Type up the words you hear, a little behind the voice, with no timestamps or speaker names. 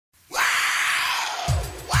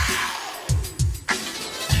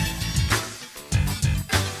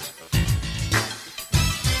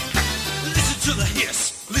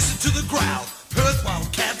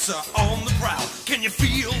are on the prowl. Can you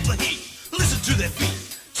feel the heat? Listen to their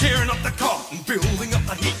feet, tearing up the cotton, building up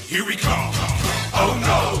the heat. Here we come. Oh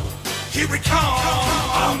no. Here we come.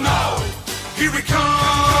 Oh no. Here we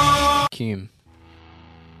come. Cum.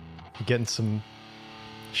 You're getting some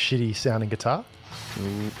shitty sounding guitar.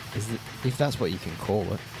 If that's what you can call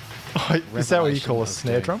it. Is that what you call a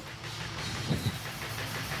snare drum?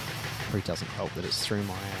 Probably doesn't help that it's through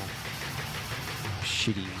my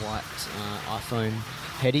shitty white iPhone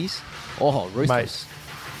headies. Oh, ruthless.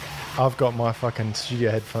 Mate, I've got my fucking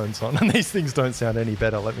studio headphones on, and these things don't sound any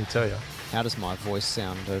better, let me tell you. How does my voice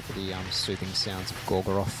sound over the soothing sounds of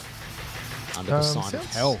Gorgoroth under the sign of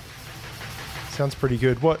hell? Sounds pretty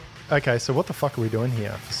good. Okay, so what the fuck are we doing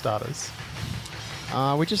here, for starters?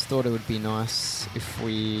 We just thought it would be nice if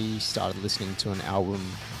we started listening to an album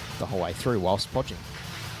the whole way through whilst podging.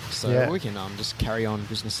 So we can just carry on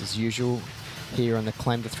business as usual here on the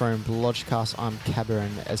Claim to Throne Lodgecast. I'm Cabba,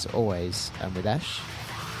 and as always, I'm with Ash.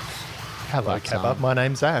 Hello, Cabba. My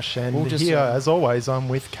name's Ash, and here, as always, I'm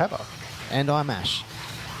with Cabba. And I'm Ash.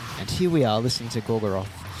 And here we are listening to Gorgoroth.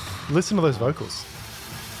 Listen to those vocals.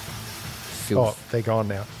 Filth. Oh, they're gone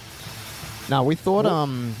now. No, we thought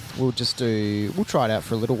we'll try it out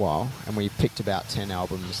for a little while, and we picked about 10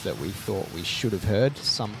 albums that we thought we should have heard.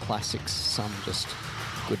 Some classics, some just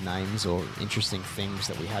good names or interesting things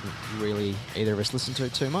that we hadn't really either of us listened to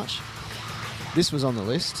too much. This was on the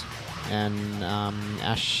list, and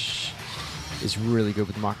Ash is really good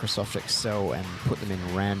with Microsoft Excel and put them in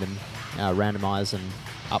randomize, and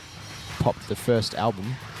up popped the first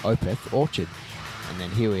album, Opeth, Orchard. And then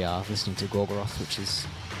here we are listening to Gorgoroth, which is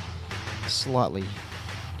slightly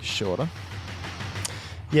shorter.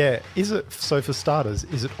 Yeah, is it, so for starters,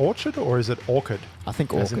 is it Orchard or is it Orchid? I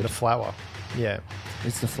think Orchid. As in the flower. Yeah.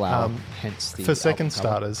 It's the flower, hence the For second album cover.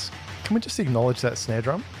 starters, can we just acknowledge that snare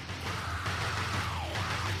drum?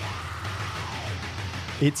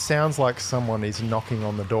 It sounds like someone is knocking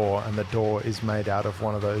on the door, and the door is made out of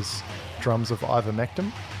one of those drums of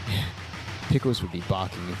ivermectin. Pickles would be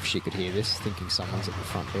barking if she could hear this, thinking someone's at the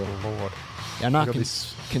front door. Lord. Yeah, no,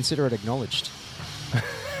 consider it acknowledged.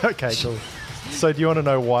 Okay, cool. So do you want to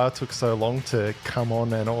know why it took so long to come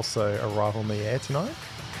on and also arrive on the air tonight?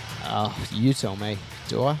 You tell me.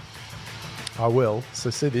 Do I? I will.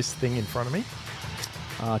 So see this thing in front of me?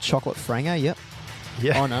 Chocolate Franger, yep.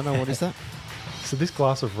 Yeah. Oh, no, what is that? So this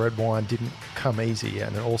glass of red wine didn't come easy,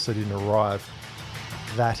 and it also didn't arrive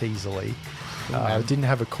that easily. It didn't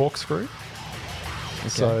have a corkscrew. Okay.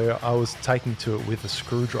 So I was taking to it with a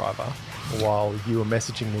screwdriver while you were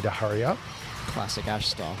messaging me to hurry up. Classic Ash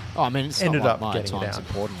style. Oh, I mean, it's Ended not up like my getting it time's out.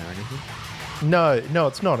 important or anything. No,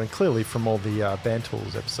 it's not. And clearly from all the Band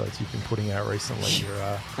Tools episodes you've been putting out recently,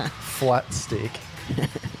 your flat stick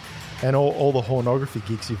and all the hornography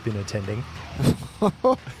gigs you've been attending.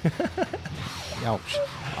 Ouch.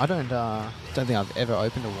 I don't think I've ever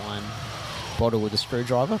opened a wine bottle with a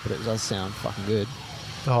screwdriver, but it does sound fucking good.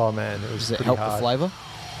 Oh man, it was Does it pretty help hard. the flavour?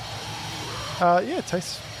 Yeah, it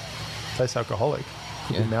tastes alcoholic.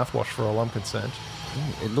 Could be mouthwash for all I'm concerned.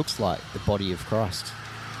 It looks like the body of Christ.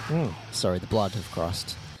 Sorry, the blood of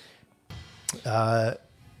Christ. Yeah,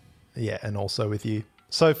 and also with you.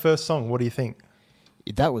 So first song, what do you think?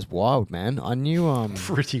 That was wild, man. I knew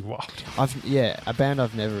Pretty wild. a band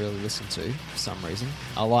I've never really listened to for some reason.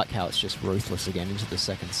 I like how it's just ruthless again into the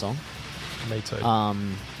second song. Me too.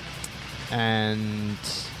 And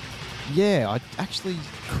yeah, I actually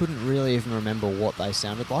couldn't really even remember what they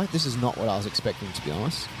sounded like. This is not what I was expecting, to be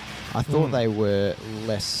honest. I thought they were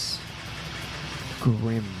less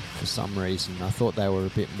grim for some reason. I thought they were a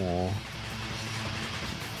bit more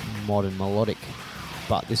modern melodic,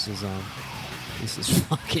 but this is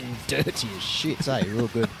fucking dirty as shit, eh? Real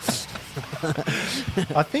good.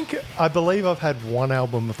 I believe I've had one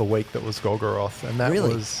album of the week that was Gorgoroth, and that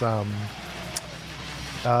Really? was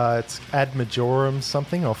it's Ad Majorum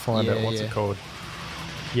something. I'll find out what's it called.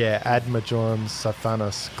 Yeah, Ad Majorum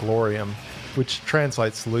Sathanas Gloriam, which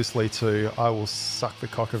translates loosely to "I will suck the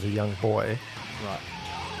cock of a young boy." Right.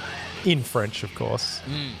 In French, of course.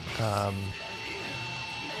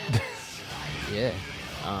 Yeah.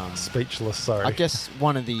 Speechless, sorry. I guess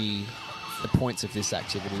one of the points of this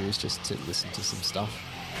activity was just to listen to some stuff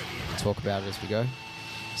and talk about it as we go.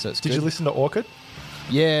 So it's Did good. you listen to Orchid?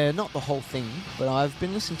 Yeah, not the whole thing, but I've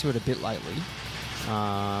been listening to it a bit lately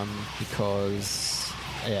because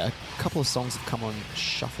a couple of songs have come on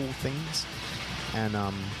shuffle things, and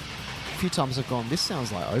a few times I've gone, this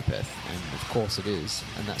sounds like Opeth, and of course it is,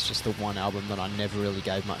 and that's just the one album that I never really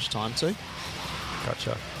gave much time to.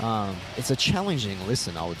 Gotcha. It's a challenging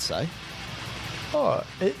listen, I would say. Oh,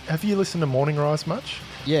 have you listened to Morning Rise much?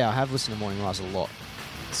 Yeah, I have listened to Morning Rise a lot.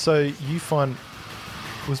 So you find,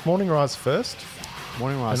 was Morning Rise first?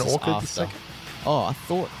 Morning Rise and is Orchid after. the second? Oh, I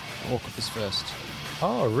thought Orchid was first.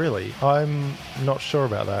 Oh, really? I'm not sure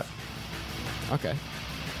about that. Okay.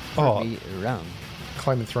 Oh. Prove me wrong.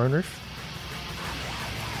 Claiming Throne Roof?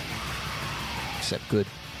 Except good.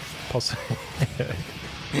 Possibly.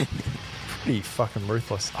 Pretty fucking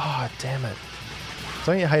ruthless. Oh, damn it.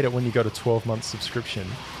 Don't you hate it when you got a 12-month subscription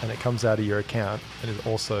and it comes out of your account and it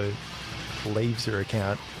also leaves your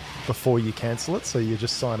account before you cancel it, so you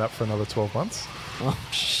just sign up for another 12 months? Oh,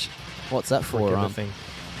 what's that for? Everything.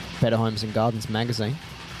 Better Homes and Gardens magazine.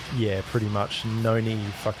 Yeah, pretty much. Noni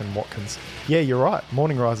fucking Watkins. Yeah, you're right.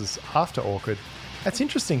 Morning Rise is after Orchid. That's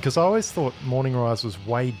interesting because I always thought Morning Rise was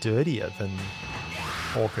way dirtier than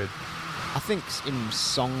Orchid. I think in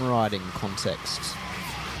songwriting context,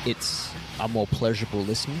 it's a more pleasurable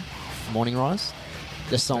listen. Morning Rise.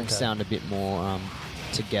 The songs sound a bit more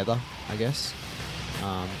together, I guess.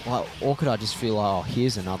 Like Orchid, I just feel like, oh,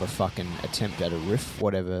 here's another fucking attempt at a riff,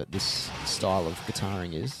 whatever this style of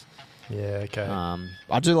guitaring is. Yeah, okay.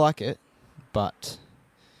 I do like it, but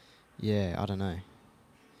yeah, I don't know.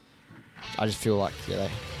 I just feel like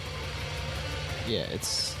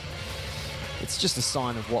it's just a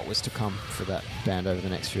sign of what was to come for that band over the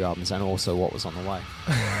next few albums, and also what was on the way.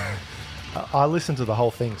 I listened to the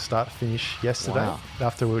whole thing start to finish yesterday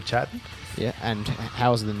after we were chatting. Yeah, and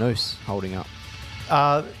how's the Noose holding up?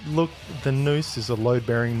 Look, the Noose is a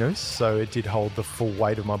load-bearing Noose, so it did hold the full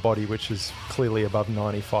weight of my body, which is clearly above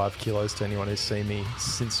 95 kilos to anyone who's seen me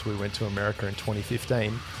since we went to America in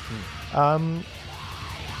 2015.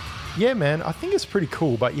 Yeah, man, I think it's pretty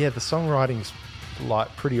cool, but yeah, the songwriting's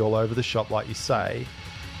like pretty all over the shop, like you say.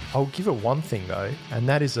 I'll give it one thing though, and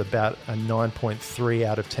that is about a 9.3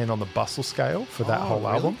 out of 10 on the Bustle scale for that whole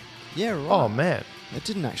album. Yeah, right. Oh man, I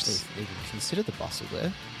didn't actually even consider the Bustle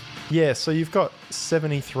there. Yeah, so you've got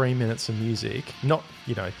 73 minutes of music. Not,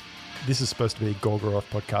 this is supposed to be a Gorgoroth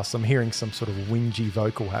podcast. I'm hearing some sort of whingy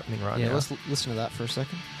vocal happening right now. Yeah, let's listen to that for a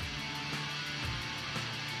second.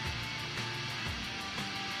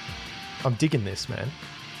 I'm digging this, man.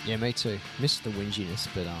 Yeah, me too. Missed the whinginess,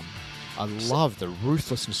 but I love the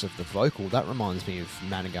ruthlessness of the vocal. That reminds me of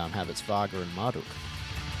Mannegarn Habits, Varga and Marduk.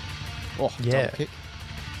 Oh, yeah. Double kick.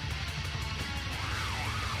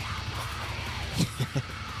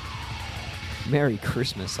 Merry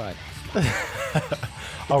Christmas, eh?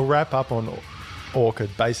 I'll wrap up on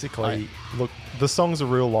Orchid. Basically, look, the songs are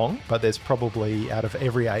real long, but there's probably, out of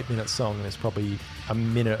every 8-minute song, there's probably a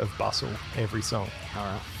minute of bustle every song. All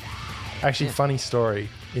right. Actually, funny story,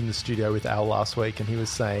 in the studio with Al last week, and he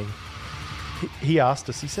was saying, he asked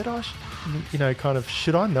us, he said,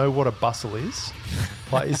 should I know what a bustle is?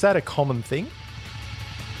 Like, is that a common thing?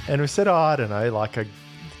 And we said, I don't know, like, I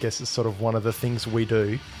guess it's sort of one of the things we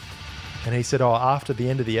do. And he said, after the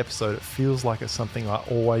end of the episode, it feels like it's something I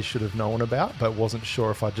always should have known about, but wasn't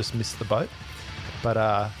sure if I just missed the boat. But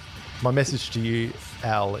my message to you,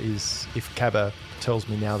 Al, is if Cabba tells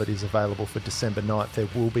me now that he's available for December 9th, there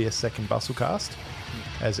will be a second Bustlecast,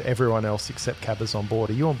 as everyone else except Cabba's on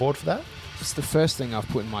board. Are you on board for that? It's the first thing I've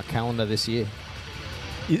put in my calendar this year.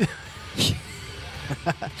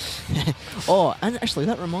 Oh, and actually,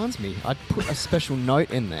 that reminds me. I put a special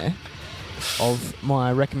note in there of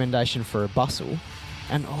my recommendation for a bustle,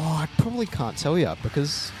 and I probably can't tell you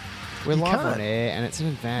because we're live on air and it's in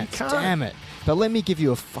advance. Damn it. But let me give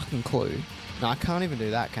you a fucking clue. No, I can't even do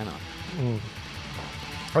that, can I?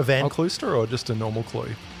 A Van Closter or just a normal clue?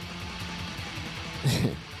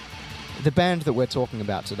 The band that we're talking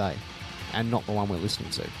about today, and not the one we're listening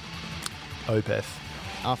to. Opeth.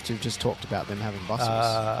 After you've just talked about them having bustles.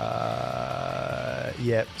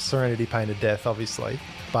 Yeah, Serenity Painted Death, obviously.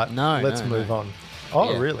 But let's move on.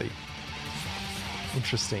 Oh, yeah. Really?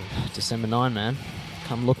 Interesting. December 9, man.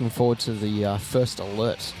 I'm looking forward to the first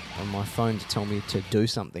alert on my phone to tell me to do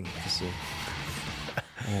something.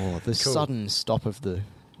 The cool. Sudden stop of the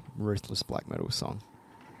ruthless black metal song.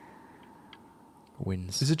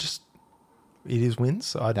 Wins. Is it just... It is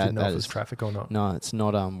Wins? I didn't know if it was traffic or not. No, it's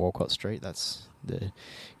not Walcott Street. That's the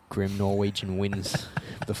grim Norwegian winds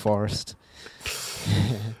of the forest.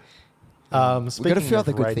 We've got a few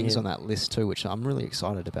other good things on that list too, which I'm really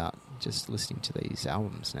excited about, just listening to these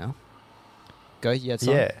albums now. Go, you had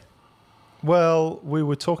some? Yeah. Well, we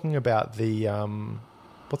were talking about the...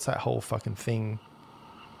 what's that whole fucking thing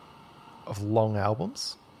of long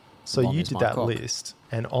albums? So you did that list,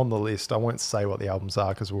 and on the list, I won't say what the albums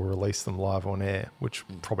are because we'll release them live on air, which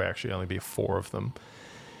will probably actually only be 4 of them.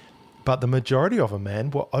 But the majority of them,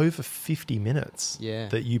 man, were over 50 minutes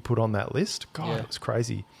that you put on that list. God, it's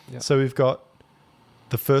crazy. Yep. So we've got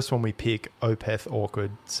the first one we pick, Opeth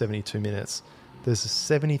Orchid, 72 minutes. There's a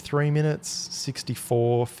 73 minutes,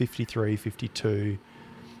 64, 53, 52,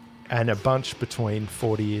 and a bunch between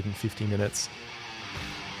 40 and 50 minutes.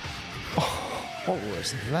 What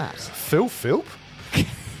was that? Phil Philp?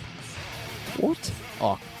 What?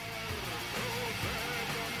 Oh.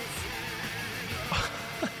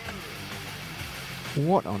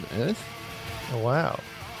 What on earth? Oh, wow.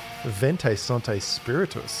 Vente Sante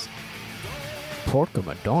Spiritus. Porca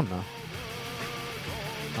Madonna.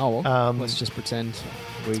 Oh, well, let's just pretend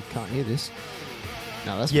we can't hear this.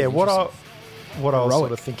 No, that's yeah. pretty What I interesting. was Heroic.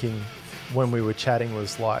 sort of thinking when we were chatting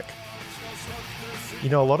was like, you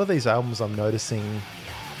know, a lot of these albums I'm noticing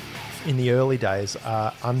in the early days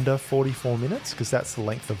are under 44 minutes because that's the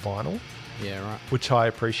length of vinyl, Yeah, right. which I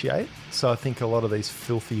appreciate. So I think a lot of these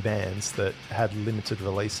filthy bands that had limited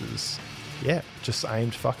releases, yeah, just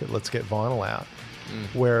aimed, fuck it, let's get vinyl out.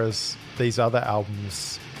 Whereas these other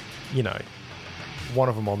albums, you know, one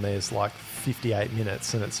of them on there is like 58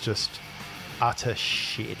 minutes and it's just utter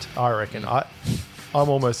shit, I reckon. I'm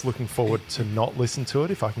almost looking forward to not listen to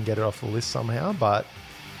it if I can get it off the list somehow. But,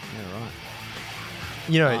 Yeah, right.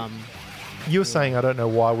 you know, you were saying, I don't know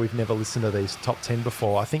why we've never listened to these top 10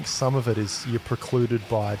 before. I think some of it is you're precluded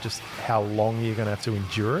by just how long you're going to have to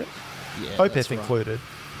endure it. Yeah, Opeth that's right. included.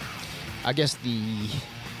 I guess the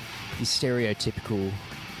stereotypical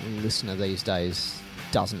listener these days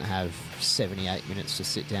doesn't have 78 minutes to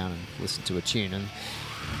sit down and listen to a tune. And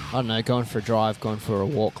I don't know, going for a drive, going for a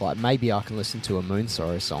walk, like maybe I can listen to a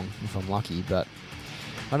Moonsorrow song if I'm lucky. But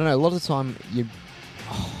I don't know, a lot of the time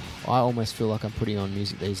I almost feel like I'm putting on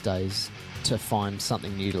music these days to find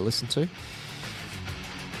something new to listen to.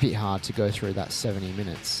 Bit hard to go through that 70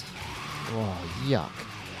 minutes. Oh, yuck.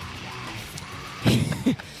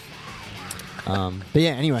 But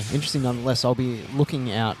yeah, anyway, interesting nonetheless. I'll be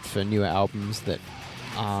looking out for newer albums that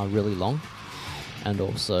are really long and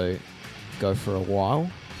also go for a while.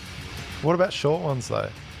 What about short ones, though?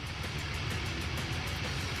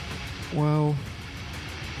 Well,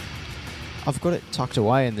 I've got it tucked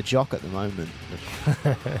away in the jock at the moment.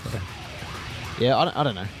 Yeah, I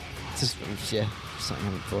don't know. It's just, something I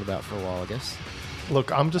haven't thought about for a while, I guess.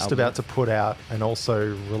 Look, I'm just Album. about to put out and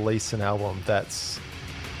also release an album that's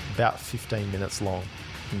about 15 minutes long.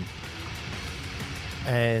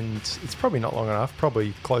 And it's probably not long enough,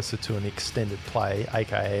 probably closer to an extended play,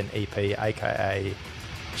 aka an EP, aka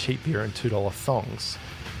cheap beer and $2 thongs.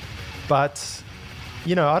 But,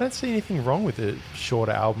 you know, I don't see anything wrong with it.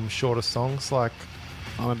 Shorter albums, shorter songs. Like,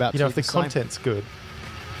 I'm about you to know, do if the same. content's good.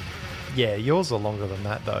 Yeah, yours are longer than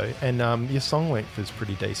that, though. And your song length is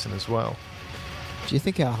pretty decent as well. Do you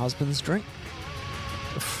think our husbands drink?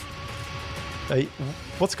 Hey,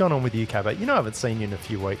 what's going on with you, Cabot? You know I haven't seen you in a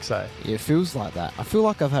few weeks, eh? Yeah, it feels like that. I feel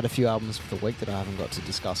like I've had a few albums for the week that I haven't got to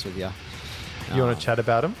discuss with you. You want to chat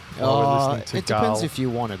about them? It depends if you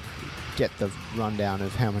want to get the rundown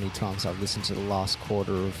of how many times I've listened to the last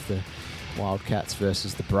quarter of the Wildcats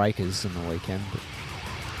versus the Breakers on the weekend. But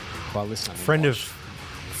by listening, friend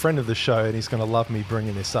of the show, and he's going to love me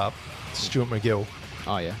bringing this up, Stuart McGill.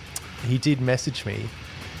 Oh yeah, He did message me,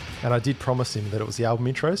 and I did promise him that it was the album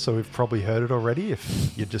intro, so we've probably heard it already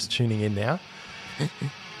if you're just tuning in now.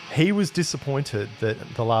 He was disappointed that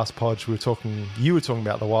the last pod you were talking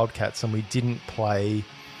about the Wildcats, and we didn't play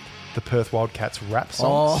the Perth Wildcats rap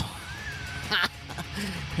songs. Oh.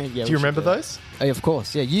 Yeah, do you remember those? Oh, of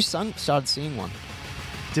course, yeah. You started singing one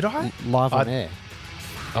Did I? live on air.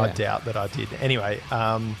 I Yeah. doubt that I did. Anyway,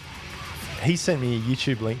 he sent me a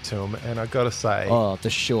YouTube link to him, and I got to say, Oh, the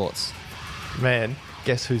shorts. man,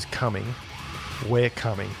 guess who's coming? We're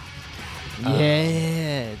coming.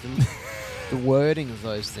 Yeah, the wording of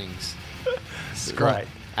those things. It's great.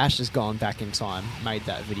 Ash has gone back in time, made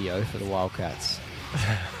that video for the Wildcats.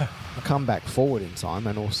 Come back forward in time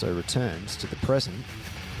and also returns to the present.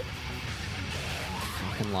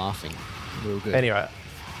 Fucking laughing. Real good. Anyway,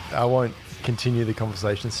 I won't continue the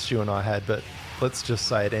conversation Stu and I had, but let's just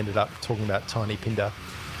say it ended up talking about Tiny Pinder.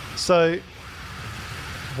 So,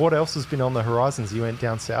 what else has been on the horizons? You went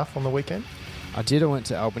down south on the weekend? I did. I went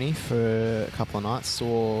to Albany for a couple of nights.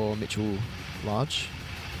 Saw Mitchell Large.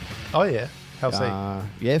 Oh, yeah. How's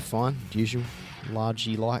he? Yeah, fine. Usual.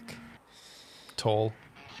 Largey like. Tall.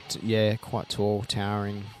 Yeah, quite tall,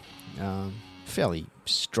 towering. Fairly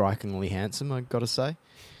strikingly handsome, I got to say.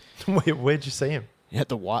 Where'd you see him? At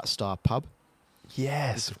the White Star pub.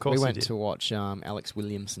 Yes, of course We he went did. to watch Alex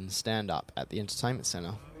Williamson stand up at the Entertainment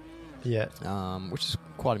Centre, Yeah. which is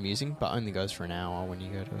quite amusing, but only goes for an hour when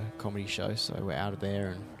you go to a comedy show. So we're out of there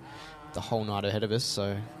and the whole night ahead of us.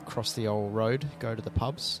 So cross the old road, go to the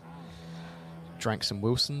pubs, drank some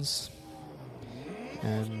Wilsons,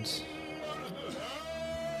 and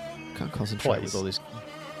Can't concentrate Please. with all this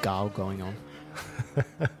gale going on.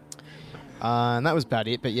 And that was about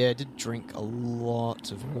it. But yeah, I did drink a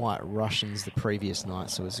lot of White Russians the previous night,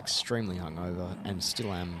 so I was extremely hungover, and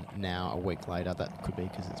still am now a week later. That could be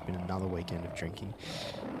because it's been another weekend of drinking.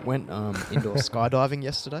 Went indoor skydiving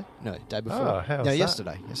yesterday. No, day before. Oh, how was no, that?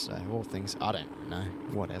 Yesterday. Of all things. I don't know.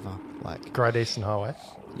 Whatever. Like, Great Eastern Highway.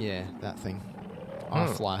 yeah, that thing.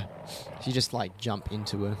 iFly. So you just like jump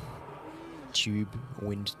into a tube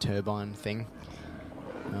wind turbine thing,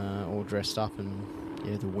 all dressed up, and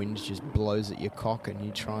yeah, the wind just blows at your cock, and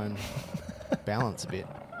you try and balance a bit.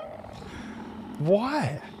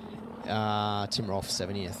 Why? Tim Rolf's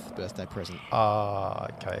 70th birthday present.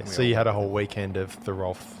 Okay. So you had a whole weekend of the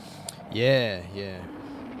Rolf. Yeah.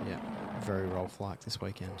 Very Rolf-like this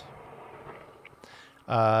weekend.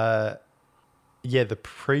 Yeah, the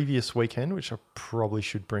previous weekend, which I probably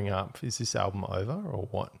should bring up, is this album over or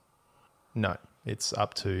what? No, it's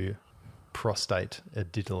up to Prostate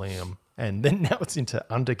Adidilium, and then now it's into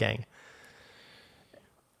Undergang.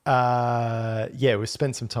 Yeah, we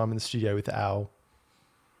spent some time in the studio with Al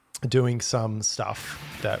doing some stuff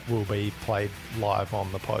that will be played live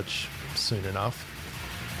on the Podge soon enough.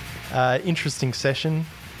 Interesting session,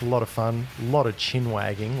 a lot of fun, a lot of chin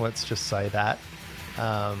wagging, let's just say that.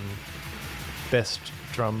 Best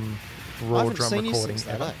raw drum recording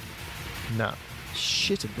ever. No.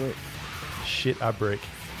 Shit a brick. Shit a brick.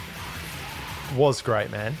 Was great,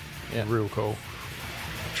 man. Yeah. Real cool.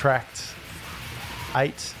 Tracked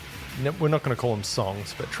 8, we're not going to call them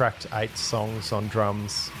songs, but tracked 8 songs on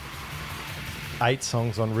drums, 8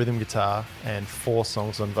 songs on rhythm guitar, and 4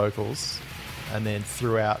 songs on vocals. And then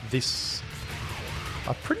throughout this,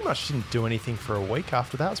 I pretty much didn't do anything for a week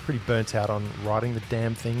after that. I was pretty burnt out on writing the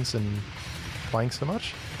damn things and playing so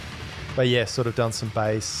much. But yeah, sort of done some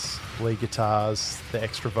bass, lead guitars, the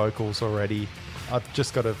extra vocals already. I've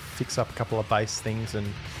just got to fix up a couple of bass things and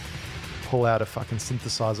pull out a fucking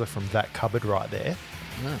synthesizer from that cupboard right there.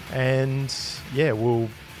 Yeah. And yeah,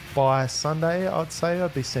 by Sunday, I'd say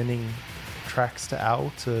I'd be sending tracks to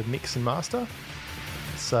Al to mix and master.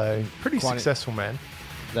 So pretty successful, man.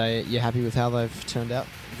 You happy with how they've turned out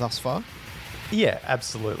thus far? Yeah,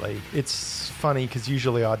 absolutely. It's funny because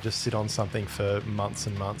usually I'd just sit on something for months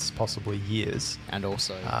and months, possibly years. And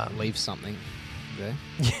also leave something there.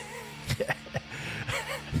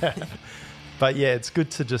 But yeah, it's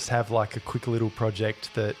good to just have like a quick little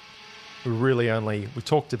project that we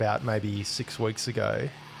talked about maybe 6 weeks ago,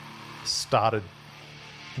 started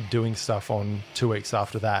doing stuff on 2 weeks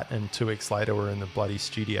after that, and 2 weeks later we're in the bloody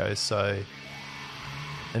studio. So,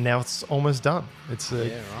 and now it's almost done. It's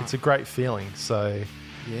a great feeling. So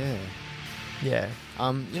yeah.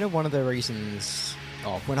 You know, one of the reasons,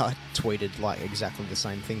 when I tweeted like exactly the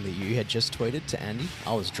same thing that you had just tweeted to Andy,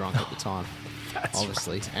 I was drunk at the time.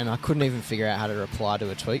 Obviously, right. And I couldn't even figure out how to reply to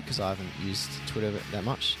a tweet because I haven't used Twitter that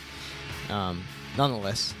much.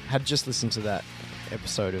 Nonetheless, had just listened to that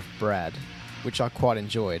episode of Brad, which I quite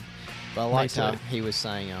enjoyed. But I liked how he was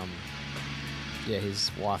saying, his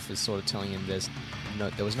wife was sort of telling him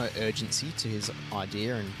there was no urgency to his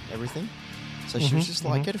idea and everything. So she was just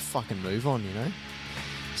like, get a fucking move on, you know?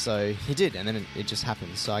 So he did, and then it just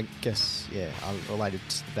happened. So I guess, I related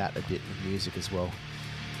to that a bit with music as well.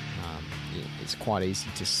 It's quite easy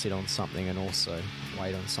to sit on something and also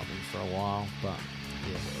wait on something for a while. But,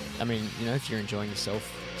 yeah, I mean, you know, if you're enjoying yourself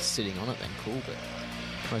sitting on it, then cool. But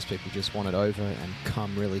most people just want it over and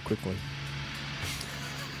come really quickly.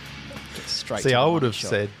 Get straight to the I would have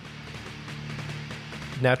shop. said...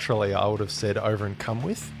 Naturally, I would have said over and come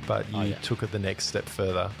with, but you took it the next step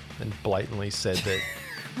further and blatantly said that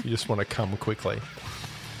you just want to come quickly.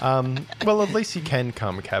 Well, at least you can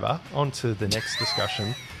come, Cabba. On to the next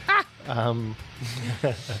discussion.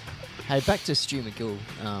 Hey, back to Stu McGill.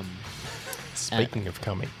 Speaking of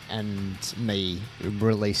coming. And me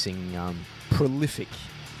releasing prolific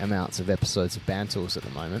amounts of episodes of Bantals at the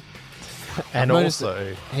moment. And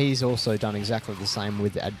also... He's also done exactly the same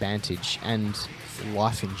with Advantage and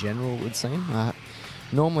life in general, it would seem.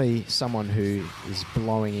 Normally someone who is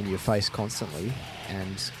blowing in your face constantly,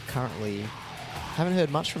 and currently haven't heard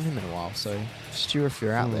much from him in a while. So, Stu, if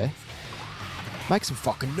you're out there, make some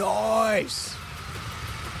fucking noise!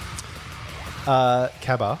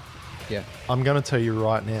 Cabba, yeah, I'm going to tell you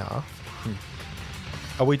right now.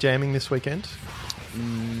 Are we jamming this weekend?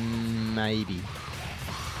 Maybe.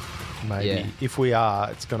 Yeah. If we are,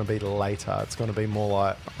 it's going to be later. It's going to be more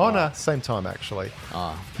like... no, same time, actually.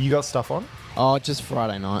 You got stuff on? Just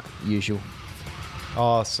Friday night, usual.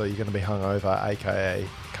 So you're going to be hungover, a.k.a.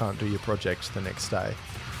 can't do your project the next day.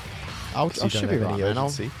 I should be right, man.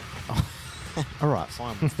 Urgency. All right,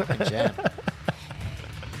 fine. We'll fucking jam.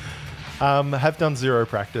 Have done zero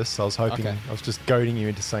practice. So I was hoping, Okay. I was just goading you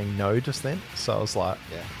into saying no just then. So I was like,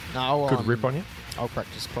 Yeah. No, good rip on you. I'll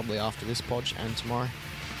practice probably after this podge and tomorrow.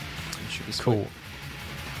 It should be sweet. Cool.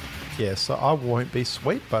 Yeah, so I won't be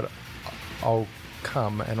sweet, but I'll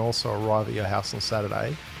come and also arrive at your house on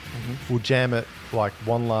Saturday. We'll jam it like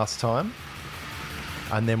one last time,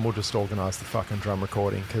 and then we'll just organise the fucking drum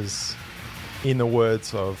recording, because in the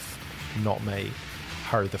words of not me,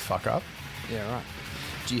 hurry the fuck up. Yeah, right.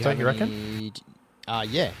 Do you Don't have you any...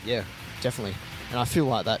 Yeah, definitely. And I feel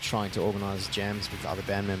like that trying to organise jams with other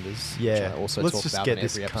band members, which Yeah, I also let's talk just about get in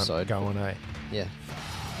this every cunt episode. going, eh? Yeah.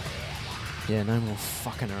 Yeah, no more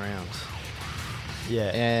fucking around.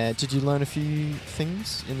 Yeah. Did you learn a few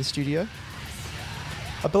things in the studio?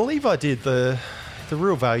 I believe I did. The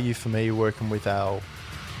real value for me working with Al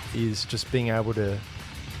is just being able to,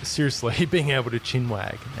 seriously, being able to chin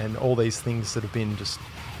wag, and all these things that have been just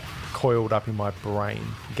coiled up in my brain,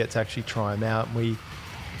 get to actually try them out.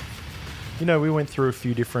 And we went through a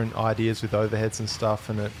few different ideas with overheads and stuff,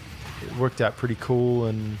 and it worked out pretty cool,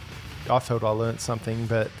 and I felt I learnt something,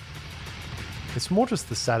 but it's more just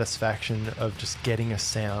the satisfaction of just getting a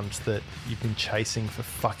sound that you've been chasing for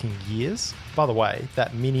fucking years. By the way,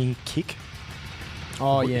 that mini kick.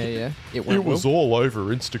 Oh, yeah. It went well. all over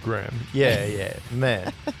Instagram. Yeah,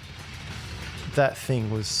 man. That thing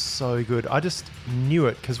was so good. I just knew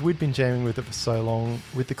it because we'd been jamming with it for so long.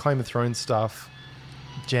 With the Claim of Throne stuff,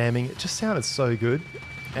 jamming, it just sounded so good.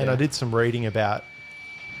 And Yeah. I did some reading about,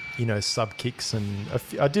 sub kicks, and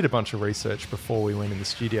I did a bunch of research before we went in the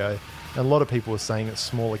studio. And a lot of people were saying that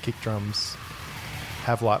smaller kick drums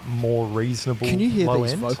have like more reasonable Can you hear low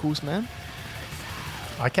these end. vocals, man?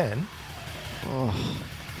 I can. Oh,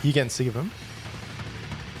 You getting sick of them?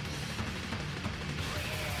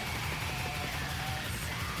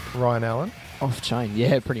 Ryan Allen? off chain.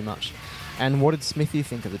 Yeah, pretty much. And what did Smithy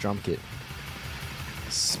think of the drum kit?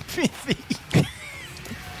 Smithy.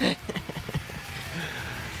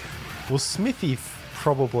 Well, Smithy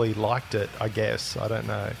probably liked it, I guess. I don't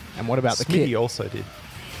know. And what about the Smithy kit? also did.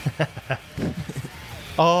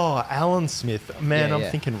 Oh, Alan Smith. Man, Yeah, I'm yeah.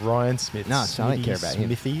 thinking Ryan Smith. No, so I don't care about him.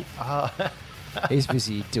 Smithy. He's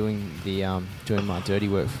busy doing doing my dirty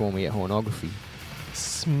work for me at Hornography.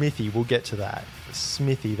 Smithy, we'll get to that.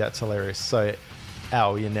 Smithy, that's hilarious. So,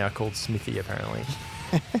 Al, you're now called Smithy, apparently.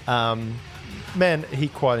 Man, he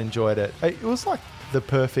quite enjoyed it. It was like the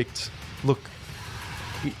perfect look.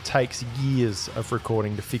 It takes years of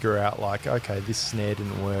recording to figure out, like, okay, this snare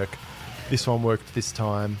didn't work. This one worked this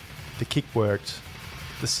time. The kick worked.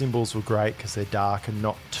 The cymbals were great because they're dark and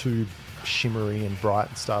not too shimmery and bright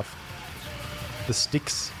and stuff. The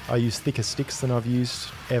sticks, I use thicker sticks than I've used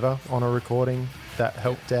ever on a recording. That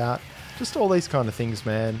helped out. Just all these kind of things,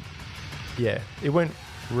 man. Yeah, it went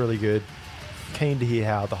really good. Keen to hear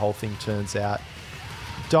how the whole thing turns out.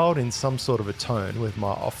 Dialed in some sort of a tone with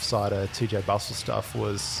my offsider TJ Bustle stuff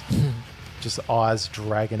was just eyes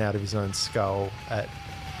dragging out of his own skull at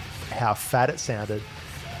how fat it sounded.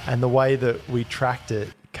 And the way that we tracked it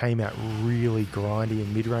came out really grindy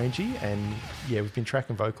and mid-rangey. And yeah, we've been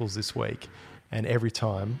tracking vocals this week. And every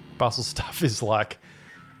time, Bustle stuff is like,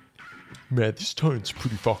 man, this tone's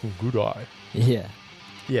pretty fucking good, Yeah.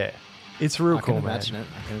 Yeah, it's real I cool, can man. imagine it.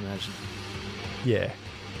 I can imagine. Yeah,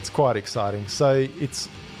 it's quite exciting. So it's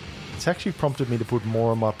actually prompted me to put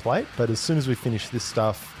more on my plate. But as soon as we finish this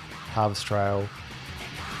stuff, Harvest Trail,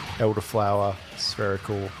 Elderflower,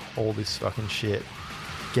 Spherical, all this fucking shit,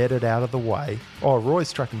 get it out of the way. Oh,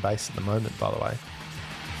 Roy's tracking bass at the moment, by the way.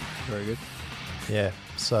 Very good. Yeah,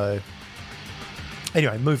 so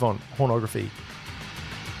anyway, move on. Hornography.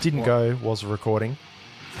 Didn't What? go, was a recording.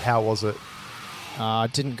 How was it?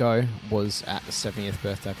 Didn't go, was at the 70th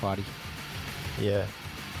birthday party. Yeah.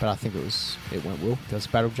 But I think it went well. There was a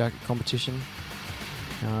battle jacket competition,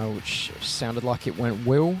 which sounded like it went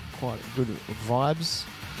well. Quite good vibes.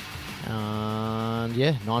 And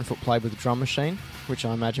yeah, 9-foot played with a drum machine, which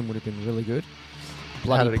I imagine would have been really good.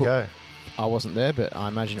 How did it go? I wasn't there, but I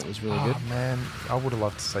imagine it was really good. Man, I would have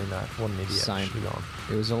loved to see that. What an idiot. Same. Should have gone.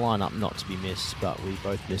 It was a lineup not to be missed, but we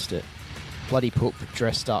both missed it. Bloody Poop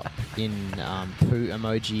dressed up in poo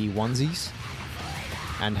emoji onesies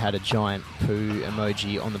and had a giant poo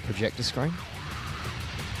emoji on the projector screen.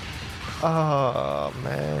 Oh,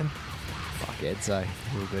 man. Fuck Edzo,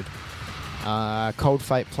 real good. Cold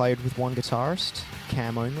Fate played with one guitarist,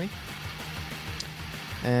 cam only.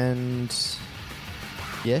 And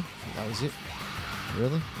yeah, that was it.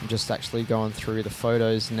 Really? I'm just actually going through the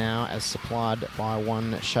photos now as supplied by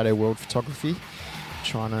One Shadow World Photography,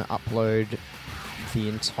 trying to upload the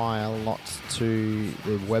entire lot to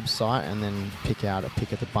the website and then pick out a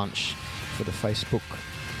pick of the bunch for the Facebook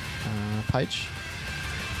page.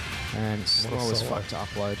 And it's What a slow as solo. fuck to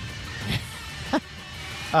upload.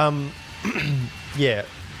 Yeah.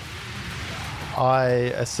 I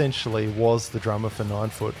essentially was the drummer for 9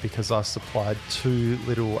 Foot because I supplied 2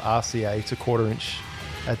 little RCA to 1/4-inch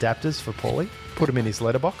adapters for Paulie. Put them in his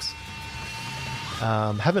letterbox.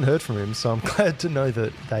 Haven't heard from him, so I'm glad to know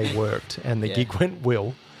that they worked and the gig went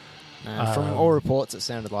well. From all reports, it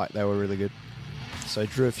sounded like they were really good. So,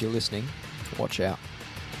 Drew, if you're listening, watch out.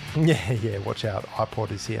 Yeah, watch out.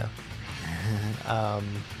 iPod is here.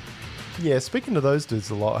 Yeah, speaking to those dudes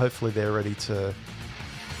a lot, hopefully they're ready to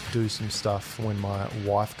do some stuff when my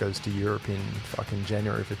wife goes to Europe in fucking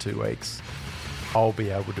January for 2 weeks. I'll be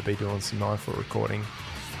able to be doing some 9 Foot recording.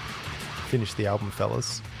 Finish the album,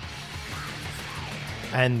 fellas.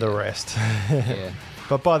 And the rest. Yeah.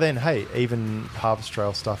 But by then, hey, even Harvest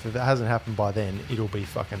Trail stuff, if it hasn't happened by then, it'll be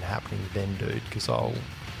fucking happening then, dude, because I'll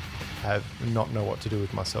not know what to do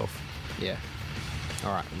with myself. Yeah.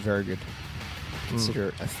 All right. Very good. Consider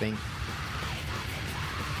it a thing.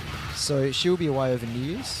 So she'll be away over New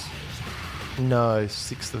Year's? No,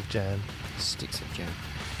 6th of Jan. 6th of Jan.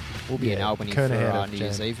 We'll be in Albany Kernahan for of New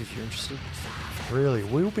Year's Jan. Eve if you're interested. Really?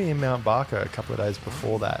 We'll be in Mount Barker a couple of days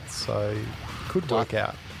before that, so could work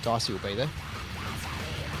out. Dicey will be there.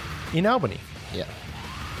 In Albany? Yeah.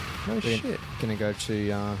 No We're shit. going to go to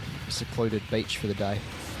a secluded beach for the day.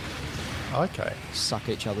 Okay. Suck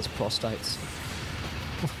each other's prostates.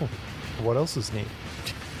 What else is new?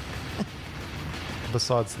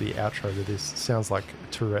 Besides the outro to this, sounds like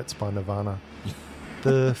Tourette's by Nirvana.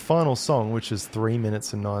 The final song, which is 3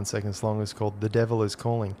 minutes and 9 seconds long, is called The Devil Is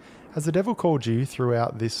Calling. Has the devil called you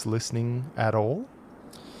throughout this listening at all?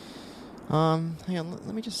 Hang on,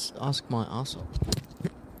 let me just ask my arsehole.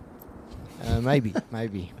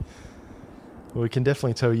 Maybe. Well, we can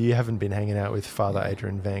definitely tell you haven't been hanging out with Father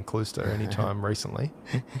Adrian Van Klooster anytime recently.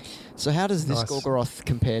 So how does this Nice. Gorgoroth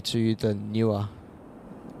compare to the newer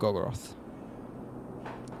Gorgoroth?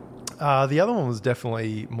 The other one was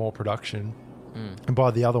definitely more production. And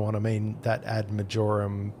by the other one, I mean that Ad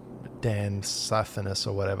Majorum Dan Sathanas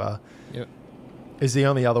or whatever Yep. is the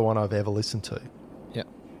only other one I've ever listened to. Yep.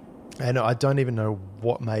 And I don't even know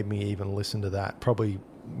what made me even listen to that. Probably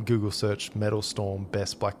Google searched Metal Storm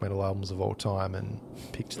best black metal albums of all time and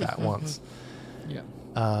picked that once. Yeah.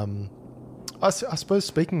 I suppose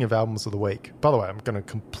speaking of albums of the week, by the way, I'm going to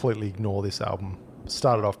completely ignore this album.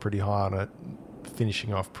 Started off pretty high on it,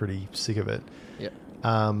 finishing off pretty sick of it. Yep.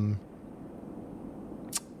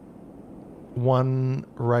 One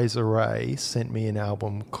Razor Ray sent me an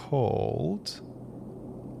album called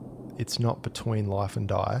It's Not Between Life and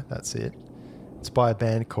Die. That's it. It's by a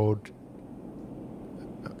band called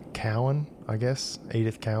Cowan, I guess.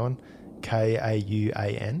 Edith Cowan.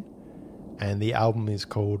 Kauan. And the album is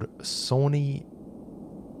called Sawney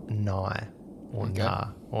Nye. Or Okay. Nah.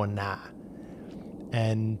 Or Nah.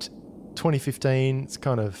 And 2015, it's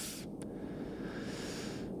kind of...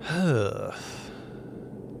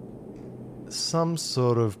 some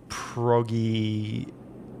sort of proggy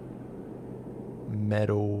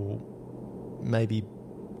metal, maybe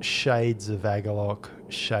shades of Agalloch,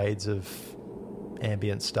 shades of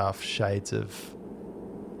ambient stuff, shades of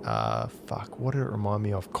what did it remind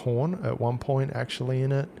me of? Korn at one point actually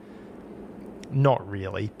in it. Not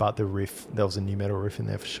really, but the riff, there was a new metal riff in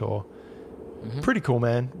there for sure. Pretty cool,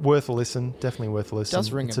 man. Worth a listen. Definitely worth a listen.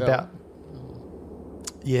 Does ring it's a bell. about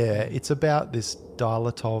it's about this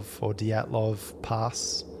Dyatlov or Dyatlov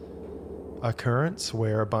Pass occurrence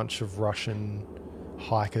where a bunch of Russian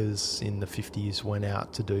hikers in the 50s went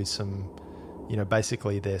out to do some,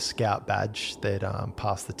 basically their scout badge. They'd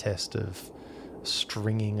passed the test of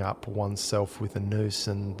stringing up oneself with a noose,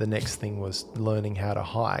 and the next thing was learning how to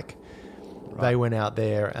hike. Right. They went out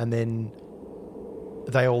there and then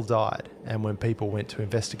they all died. And when people went to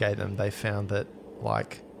investigate them, they found that,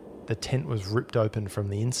 the tent was ripped open from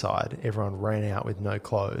the inside. Everyone ran out with no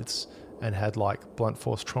clothes and had blunt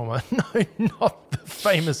force trauma. No, not the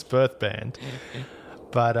famous birth band.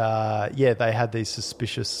 But they had these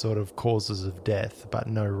suspicious sort of causes of death, but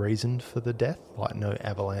no reason for the death, no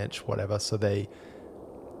avalanche, whatever. So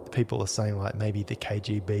people are saying maybe the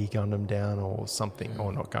KGB gunned them down or something,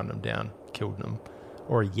 or not gunned them down, killed them,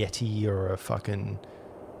 or a Yeti or a fucking...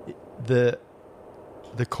 The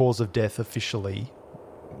cause of death officially,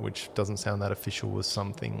 which doesn't sound that official, was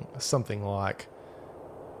something like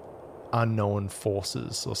unknown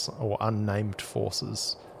forces or unnamed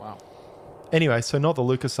forces. Wow. Anyway, so not the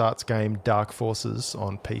LucasArts game Dark Forces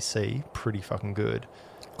on PC. Pretty fucking good.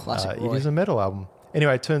 Classic It Roy. is a metal album.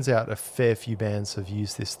 Anyway, it turns out a fair few bands have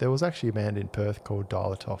used this. There was actually a band in Perth called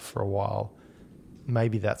Dilatov for a while.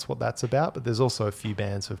 maybe that's what that's about. But there's also a few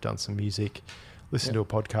bands who've done some music, listened to a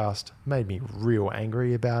podcast, made me real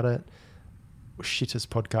angry about it. Shittest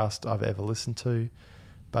podcast I've ever listened to.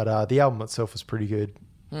 But the album itself was pretty good.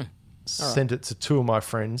 Sent it to two of my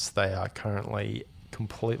friends. They are currently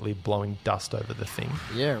completely blowing dust over the thing.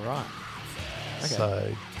 Yeah, right. Okay.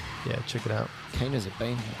 So, yeah, check it out. Keen as a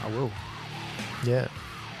bean. I will. Yeah.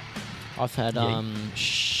 I've had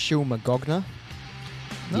Shilmagogna.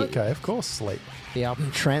 Okay, of course, Sleep. The album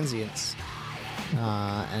Transients. And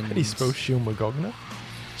How do you spell Shilmagogna?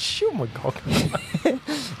 Shilmagogna.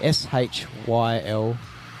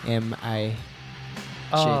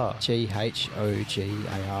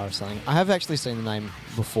 SHYLMAGHOGAR or something. I have actually seen the name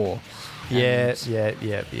before. Yeah.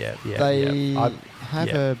 They have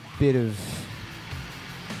a bit of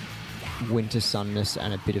winter sunness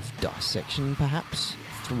and a bit of dissection, perhaps,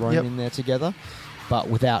 thrown in there together, but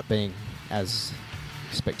without being as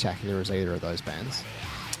spectacular as either of those bands.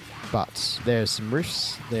 But there's some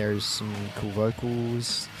riffs, there's some cool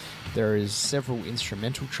vocals, there is several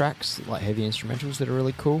instrumental tracks, like heavy instrumentals, that are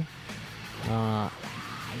really cool.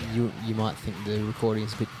 You might think the recording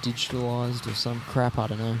is a bit digitalized or some crap, I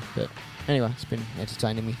don't know. But anyway, it's been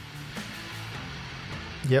entertaining me.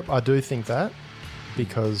 Yep, I do think that,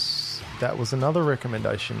 because that was another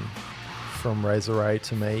recommendation from Razor Ray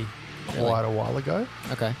to me quite a while ago.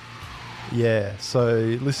 Okay. Yeah,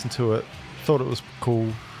 so listened to it, thought it was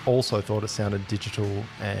cool, also thought it sounded digital,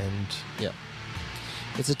 and... Yep.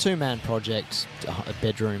 It's a two-man project, a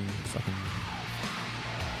bedroom fucking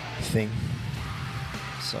thing.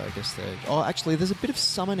 So I guess they're... Oh, actually, there's a bit of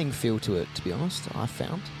summoning feel to it, to be honest, I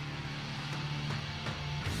found.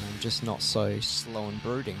 Just not so slow and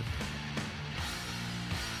brooding.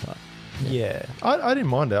 But, yeah. I didn't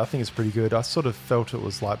mind it. I think it's pretty good. I sort of felt it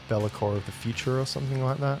was like Bellacore of the future or something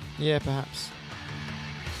like that. Yeah, perhaps.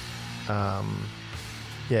 Yeah,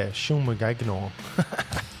 Shilmagogna.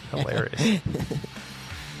 Hilarious.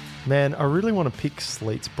 Man, I really want to pick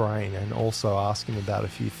Sleet's brain and also ask him about a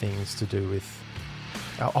few things to do with...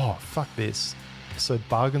 Oh, fuck this. So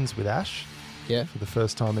Bargains with Ash. Yeah. For the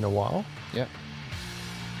first time in a while. Yeah.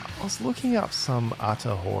 I was looking up some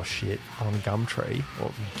utter horse shit on Gumtree,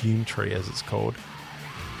 or Gumtree as it's called,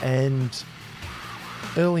 and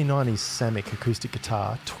early 90s Samick acoustic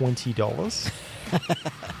guitar, $20.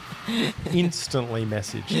 Instantly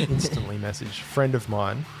message. Friend of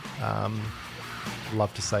mine,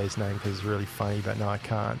 love to say his name because it's really funny, but no, I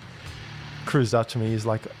can't. Cruised up to me, he's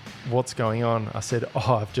like, what's going on? I said,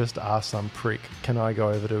 I've just asked some prick, can I go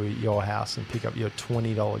over to your house and pick up your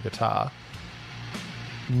 $20 guitar?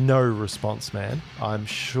 No response, man. I'm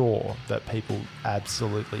sure that people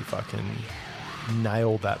absolutely fucking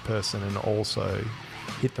nail that person and also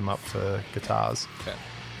hit them up for guitars. Okay.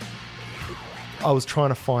 I was trying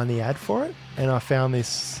to find the ad for it, and I found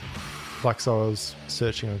this, so I was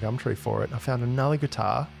searching on Gumtree for it. I found another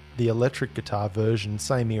guitar, the electric guitar version,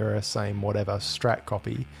 same era, same whatever, Strat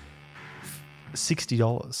copy,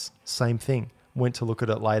 $60. Same thing. Went to look at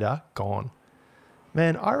it later, gone.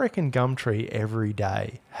 Man, I reckon Gumtree every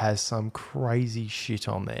day has some crazy shit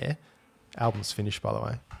on there. Album's finished, by the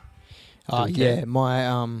way. Yeah, my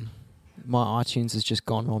iTunes has just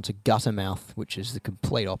gone on to Guttermouth, which is the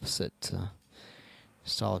complete opposite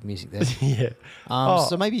style of music there. Yeah.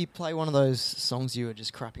 So maybe play one of those songs you were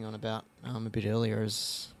just crapping on about a bit earlier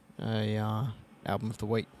as a album of the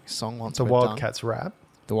week song once The we're Wildcats Rap.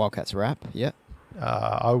 The Wildcats Rap, yeah.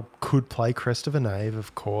 I could play Crest of a Knave,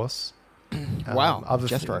 of course. Wow,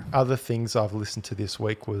 other things I've listened to this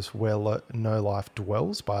week was Where No Life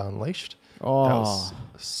Dwells by Unleashed. Oh. That was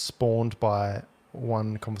spawned by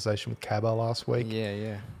one conversation with Cabba last week.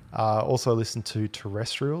 Yeah. Also listened to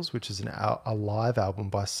Terrestrials, which is a live album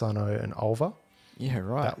by Sano and Ulva. Yeah,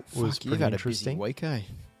 right. That was pretty you've had interesting. A busy week, eh?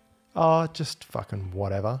 Oh, just fucking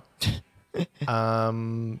whatever.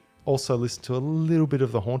 Also listened to a little bit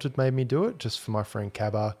of The Haunted Made Me Do It, just for my friend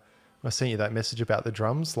Cabba. I sent you that message about the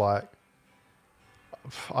drums. I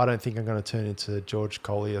don't think I'm going to turn into George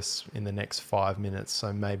Collius in the next 5 minutes,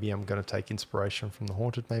 so maybe I'm going to take inspiration from The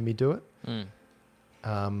Haunted Made Me Do It.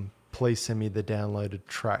 Please send me the downloaded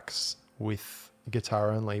tracks with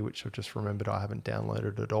guitar only, which I've just remembered I haven't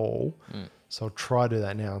downloaded at all. So I'll try to do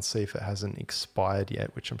that now and see if it hasn't expired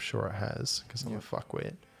yet, which I'm sure it has, because I'm a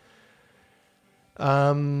fuckwit.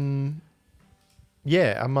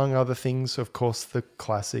 Yeah, among other things, of course, the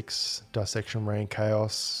classics, Dissection, Rain,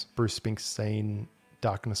 Chaos, Bruce Springsteen,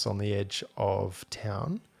 Darkness on the Edge of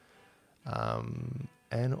Town,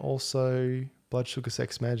 and also Blood Sugar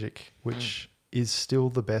Sex Magic, which is still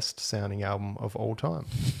the best sounding album of all time.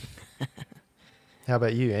 How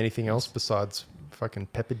about you? Anything else besides fucking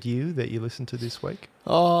peppered you that you listened to this week?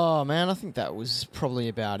 Oh, man, I think that was probably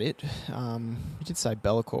about it. You did say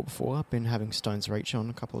Bellacore before. I've been having Stone's Reach on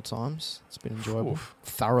a couple of times. It's been enjoyable. Oof.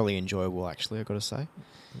 Thoroughly enjoyable, actually, I've got to say.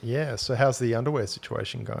 Yeah, so how's the underwear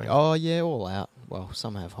situation going? Oh, yeah, all out. Well,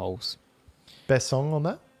 some have holes. Best song on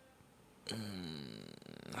that?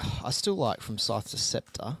 I still like From Scythe to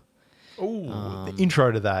Scepter. Oh, the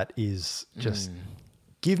intro to that is just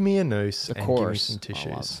give me a noose The and chorus, give me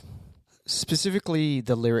some I love. tissues. Specifically,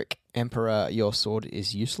 the lyric, Emperor, your sword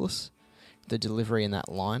is useless. The delivery in that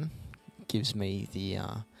line gives me the,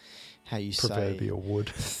 how you Proverbial say, wood.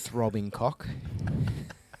 throbbing cock.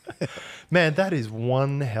 Man, that is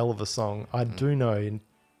one hell of a song. I do know in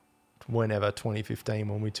whenever 2015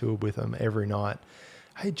 when we toured with them every night.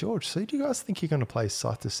 Hey, George, so do you guys think you're going to play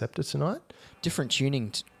Scythe to Scepter tonight? Different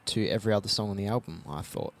tuning to every other song on the album, I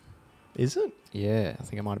thought. Is it? Yeah, I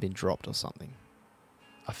think it might have been dropped or something.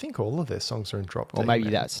 I think all of their songs are in drop Or D, maybe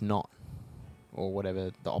man. that's not. Or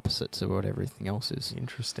whatever, the opposites of what everything else is.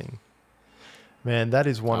 Interesting. Man, that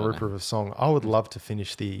is one I don't ripper know. of a song. I would love to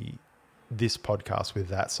finish this podcast with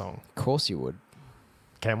that song. Of course you would.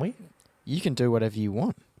 Can we? You can do whatever you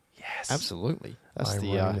want. Yes. Absolutely. That's I'm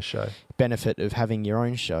the running the show. benefit of having your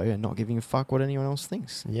own show and not giving a fuck what anyone else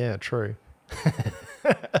thinks. Yeah, true.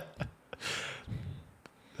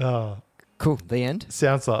 Oh, Cool. The end.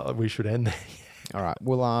 sounds like we should end there. All right.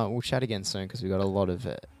 We'll chat again soon because we've got a lot of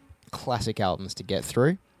classic albums to get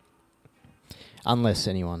through. Unless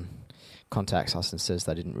anyone contacts us and says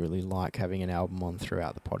they didn't really like having an album on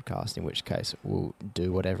throughout the podcast, in which case we'll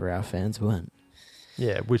do whatever our fans want.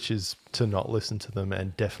 Yeah, which is to not listen to them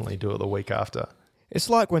and definitely do it the week after. It's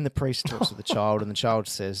like when the priest talks to the child and the child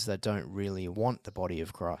says they don't really want the body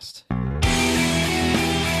of Christ.